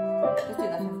 Just do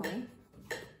that for me.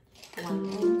 1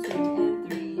 and 2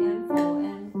 and 3 and 4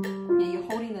 and yeah, you're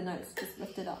holding the notes. Just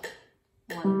lift it up.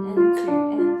 1 and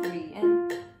 2 and 3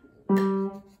 and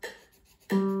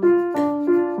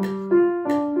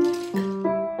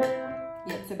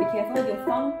yeah. So be careful with your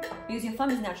thumb because your thumb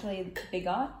is naturally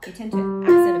bigger. You tend to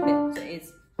accent a bit. So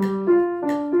it's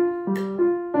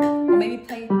or maybe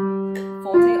play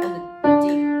forte on the D.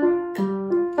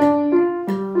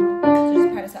 So just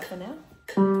practice that for now.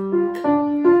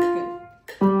 Good.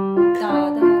 Da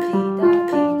da dee da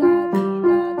dee da dee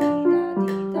da dee da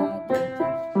dee da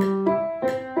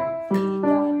dee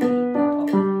da dee da oh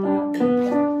da dee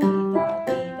da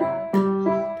dee da.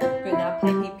 Good. Now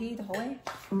play PP the whole way.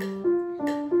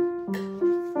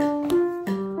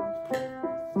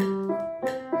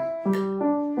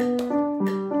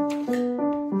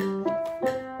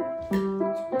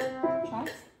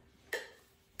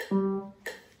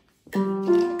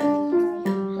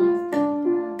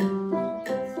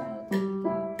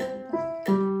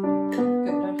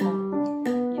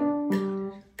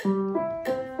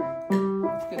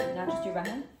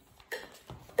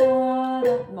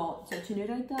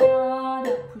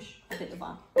 Push a bit of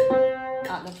not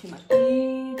too much. A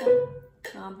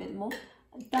bit more.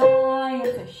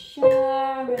 So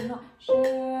Sharon, not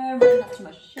Sharon, not too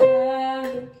much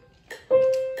Sharon.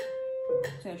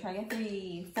 So try again.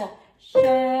 3, 4.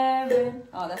 Sharon.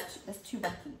 Oh, that's too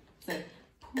wacky. So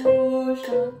push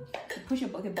on. So push your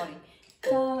body.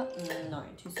 No,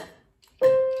 too soft.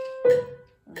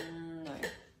 No.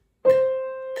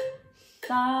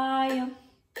 Diam.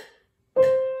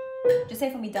 Just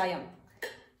say for me, Diam.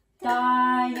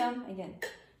 Diam. Again.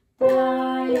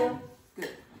 Diam. Good.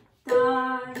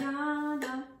 Diam.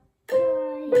 Diam.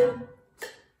 Diam. Diam.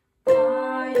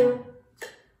 Diam.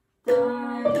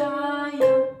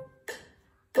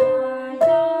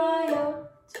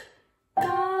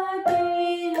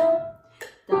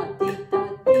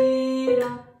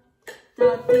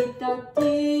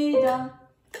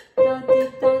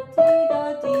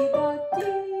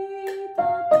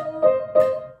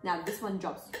 Now this one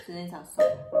drops, so then it's out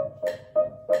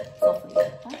softly.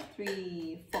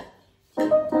 3, 4.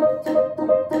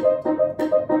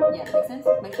 Yeah, makes sense?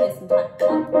 Make sure it's in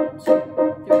time. 1, 2, 3,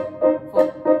 4,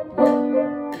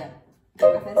 1. Yeah. Okay,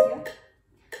 both hands here.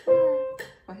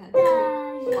 Both hands.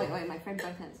 Wait, my friend,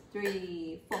 both hands.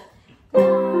 3, 4.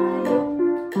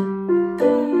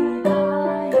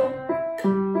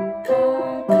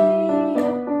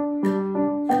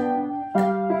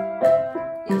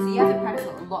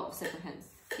 Separate hands.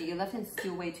 Okay, your left hand is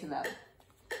still way too loud.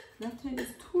 Left hand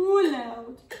is too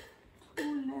loud.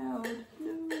 Too loud.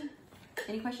 No.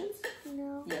 Any questions?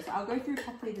 No. Yeah, so I'll go through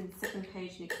properly the second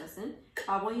page next lesson.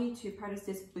 I want you to practice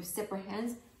this with separate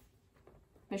hands.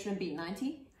 Measure and beat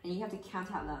 90. And you have to count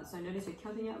out loud. So notice your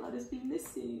counting out loud has been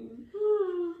missing.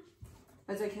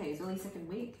 That's okay, it's only second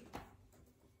week.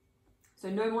 So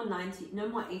no more 90, no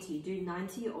more 80. Do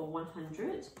 90 or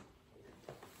 100.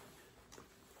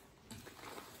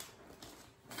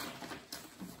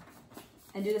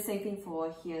 And do the same thing for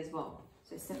here as well.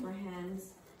 So separate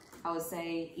hands, I would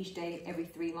say each day every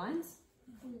 3 lines.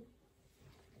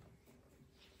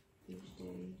 Each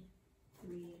day,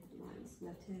 3 lines.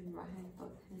 Left hand, right hand,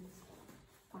 both hands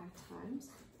 5 times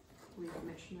with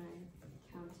metronome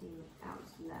counting out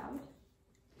loud.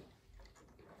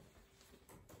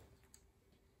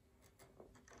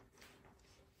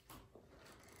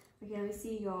 Okay, let me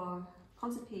see your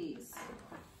concert piece.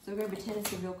 So we're going to pretend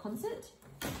it's a real concert.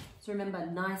 So remember,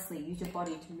 nicely, use your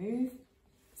body to move.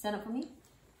 Stand up for me.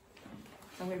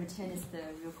 I'm going to pretend it's the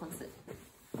real concert.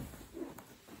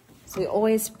 So we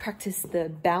always practice the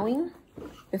bowing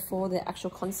before the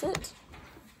actual concert.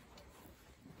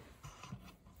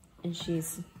 And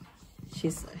she's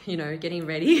you know, getting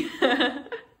ready.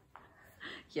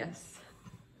 Yes.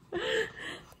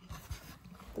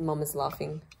 The mom is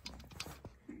laughing.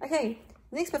 Okay,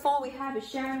 next performer we have is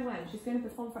Sharon Wang. She's going to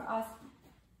perform for us.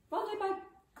 Followed by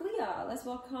Glier. Let's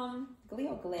welcome Glier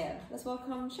or Glier. Let's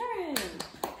welcome Sharon.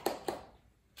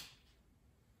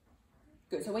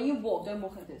 Good. So when you walk, don't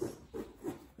walk like this.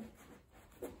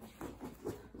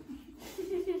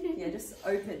 Yeah, just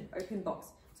open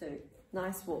box. So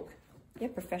nice walk. Yeah,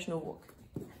 professional walk.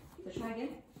 So try again.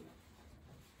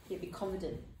 Yeah, be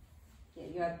confident. Yeah,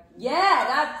 you have.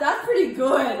 Yeah, that's pretty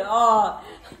good. Oh,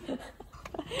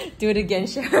 Do it again,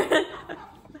 Sharon.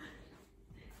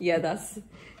 Yeah,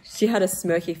 she had a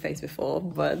smirky face before,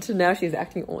 but now she's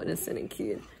acting all innocent and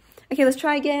cute. Okay, let's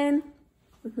try again.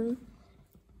 The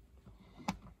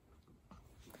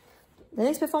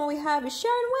next performer we have is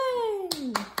Sharon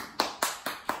Wang.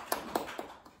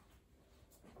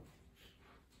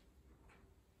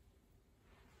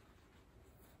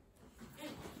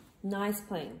 Nice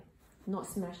playing, not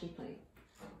smashy playing.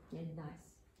 Yeah, nice.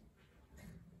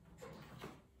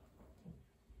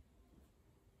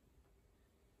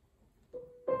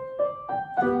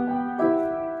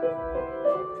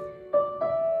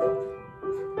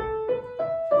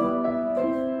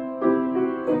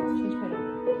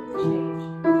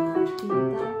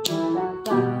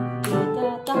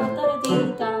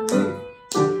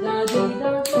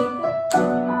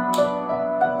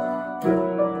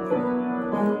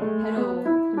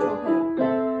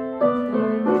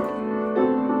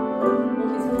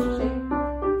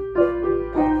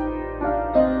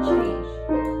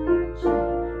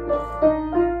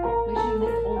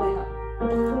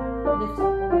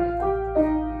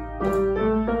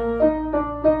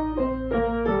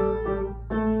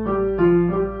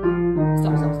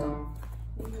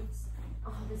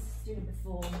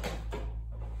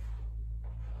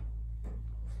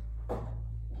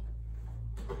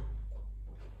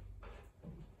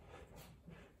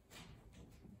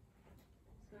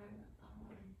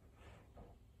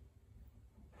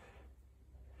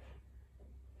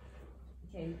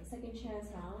 Okay, second chance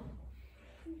now.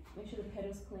 Make sure the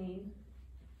pedal's clean.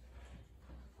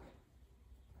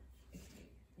 Okay,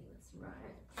 I think that's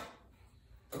right.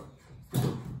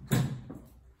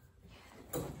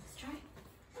 Let's try.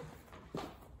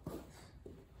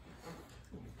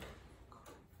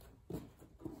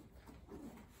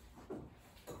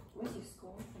 Where's your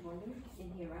score? I wonder.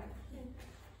 In here, right? Yeah.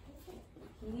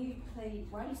 Can you play?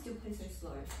 Why do you still play so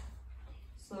slow?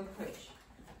 Slow approach.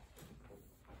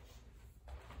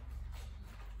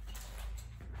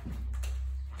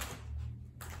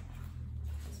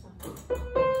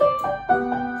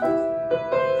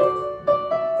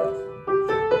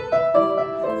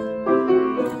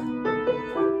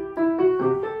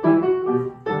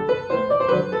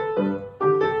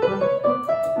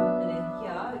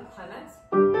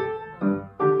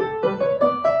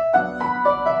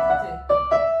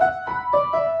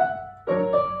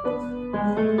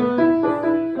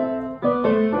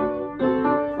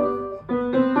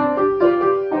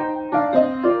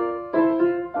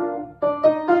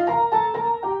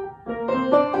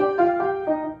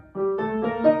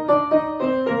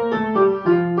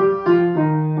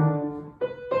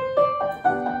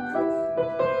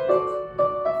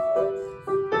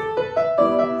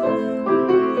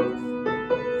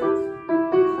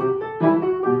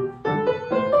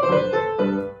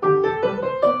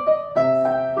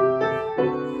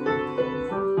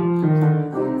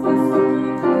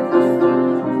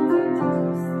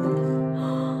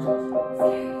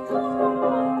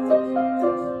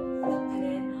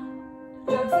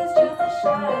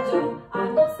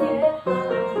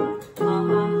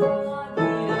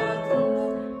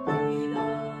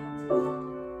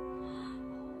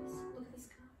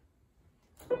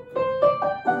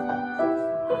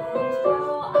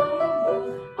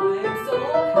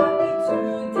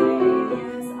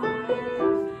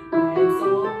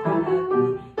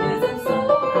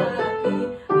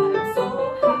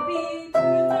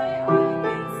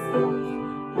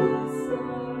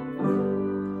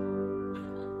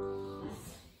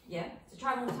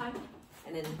 Try one more time,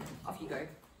 and then off you go.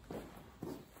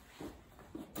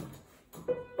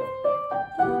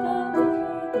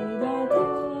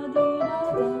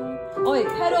 Oh wait,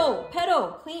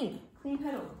 pedal, clean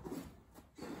pedal.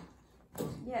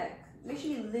 Yeah, make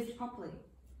sure you lift properly.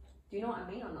 Do you know what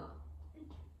I mean or not?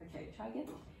 Okay, try again.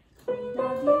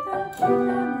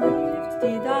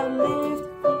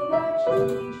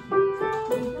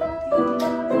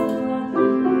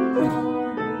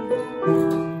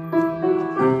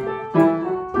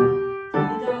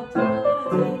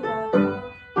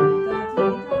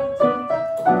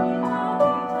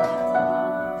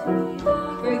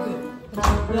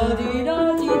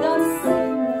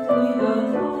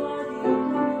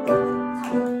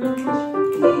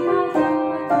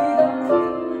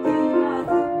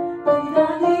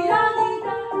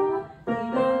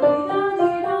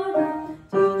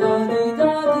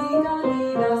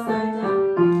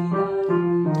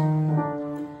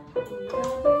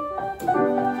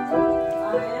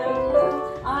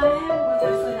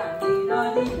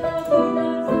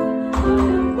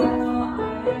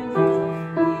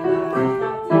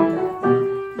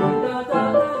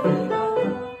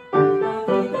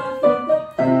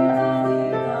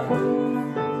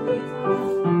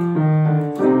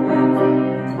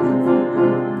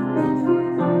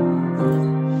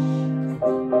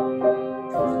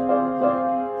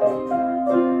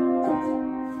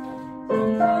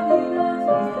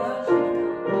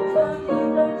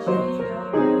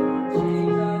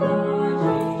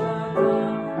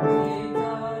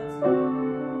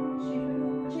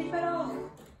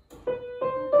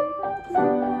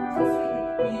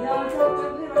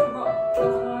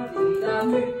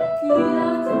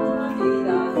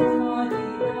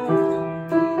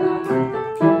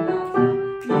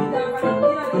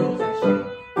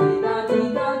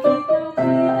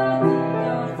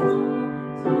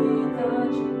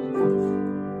 much.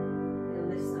 It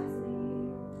lifts nicely.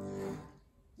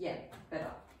 Yeah,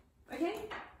 better. Okay,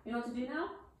 you know what to do now?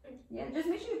 Yeah, just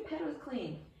make sure your pedal is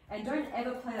clean. And don't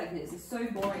ever play like this. It's so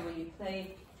boring when you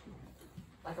play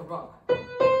like a rock. Yeah,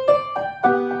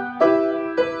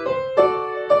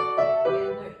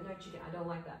 no chicken. I don't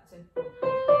like that. So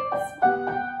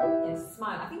smile. Yes,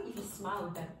 smile. I think if you smile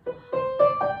with that.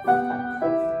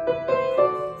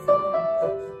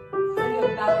 So you're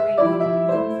a ballerina.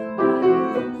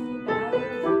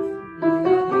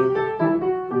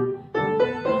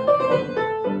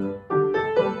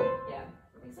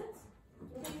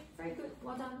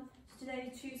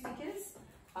 Two stickers.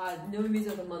 No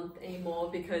Muso of the month anymore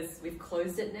because we've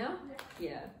closed it now.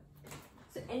 Yeah.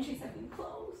 So entries have been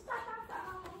closed.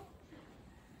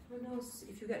 Who knows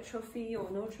if you get trophy or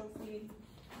no trophy?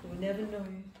 You'll never know.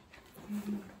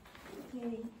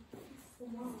 Okay.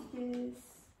 Stickers.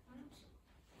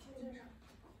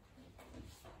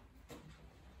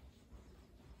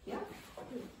 Yeah.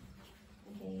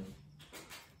 Okay.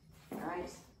 All right.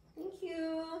 Thank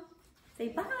you. Say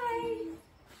bye.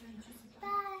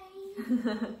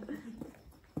 Bye.